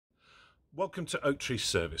Welcome to Oak Tree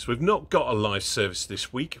Service. We've not got a live service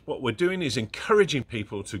this week. What we're doing is encouraging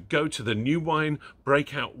people to go to the New Wine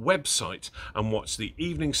Breakout website and watch the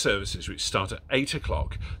evening services, which start at 8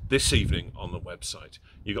 o'clock this evening on the website.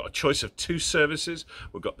 You've got a choice of two services.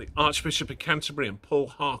 We've got the Archbishop of Canterbury and Paul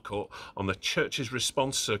Harcourt on the church's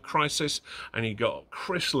response to a crisis, and you've got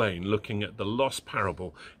Chris Lane looking at the lost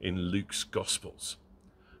parable in Luke's Gospels.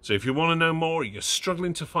 So if you want to know more, you're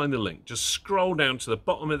struggling to find the link, just scroll down to the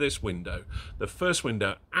bottom of this window. The first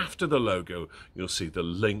window after the logo, you'll see the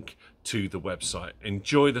link to the website.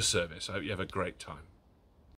 Enjoy the service. I hope you have a great time.